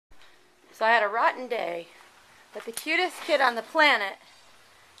So I had a rotten day, but the cutest kid on the planet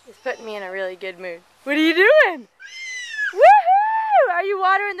is putting me in a really good mood. What are you doing? Woohoo! Are you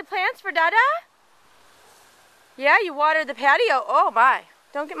watering the plants for Dada? Yeah, you watered the patio. Oh my.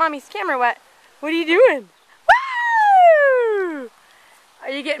 Don't get Mommy's camera wet. What are you doing? Woo! Are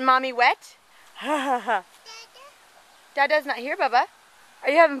you getting Mommy wet? Ha ha ha. Dada's not here, Bubba. Are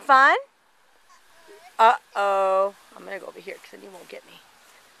you having fun? Uh-oh. I'm going to go over here because then you won't get me.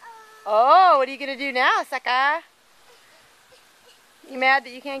 Oh, what are you going to do now, sucker? You mad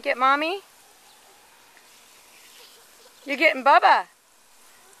that you can't get Mommy? You're getting Bubba.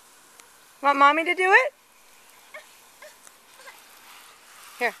 Want Mommy to do it?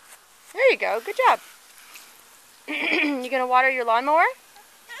 Here. There you go. Good job. You going to water your lawnmower?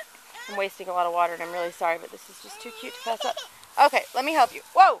 I'm wasting a lot of water and I'm really sorry, but this is just too cute to pass up. Okay, let me help you.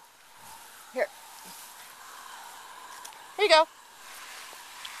 Whoa! Here. Here you go.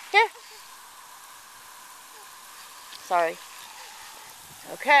 Here. Sorry.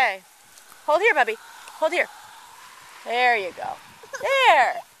 Okay. Hold here, Bubby. Hold here. There you go.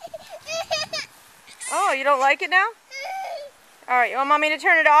 There. Oh, you don't like it now? Alright, you want Mommy to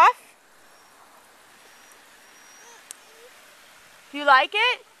turn it off? You like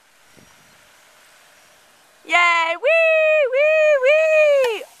it? Yay! Wee! Wee!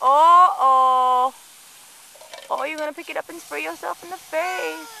 Wee! Uh-oh. Oh, you're gonna pick it up and spray yourself in the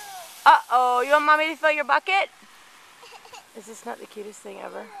face. Uh-oh. You want Mommy to fill your bucket? Is this not the cutest thing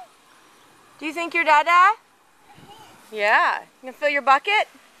ever? Do you think you're Dada? Yeah. You gonna fill your bucket?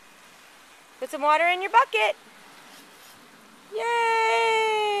 Put some water in your bucket.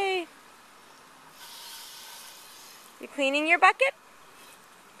 Yay! You cleaning your bucket?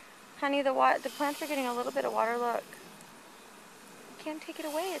 Honey, the plants are getting a little bit of water. Look. I can't take it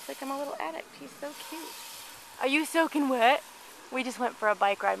away. It's like I'm a little addict. He's so cute. Are you soaking wet? We just went for a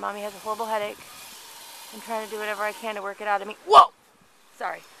bike ride. Mommy has a horrible headache. I'm trying to do whatever I can to work it out of me. Whoa!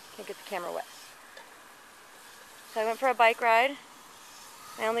 Sorry. Can't get the camera wet. So I went for a bike ride.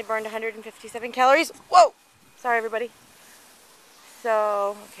 I only burned 157 calories. Whoa! Sorry, everybody.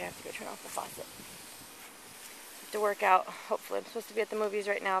 So, okay, I have to go turn off the faucet. To work out. Hopefully, I'm supposed to be at the movies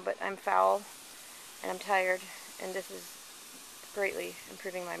right now, but I'm foul and I'm tired, and this is greatly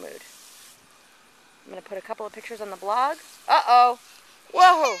improving my mood. I'm gonna put a couple of pictures on the blog. Uh-oh!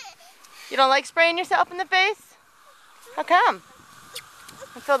 Whoa! You don't like spraying yourself in the face? How come?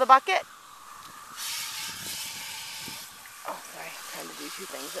 And fill the bucket? Oh, sorry. I'm trying to do two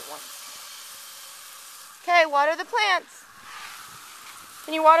things at once. Okay, water the plants.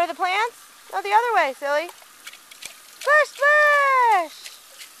 Can you water the plants? Go the other way, silly. Splash, splash!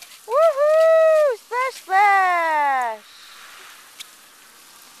 Woohoo! Splash, splash!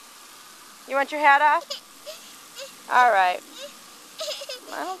 You want your hat off? Alright.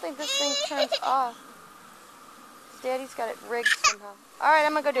 I don't think this thing turns off. Daddy's got it rigged somehow. Alright,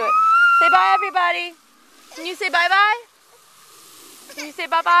 I'm gonna go do it. Say bye, everybody. Can you say bye-bye? Can you say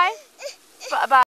bye-bye? Bye-bye.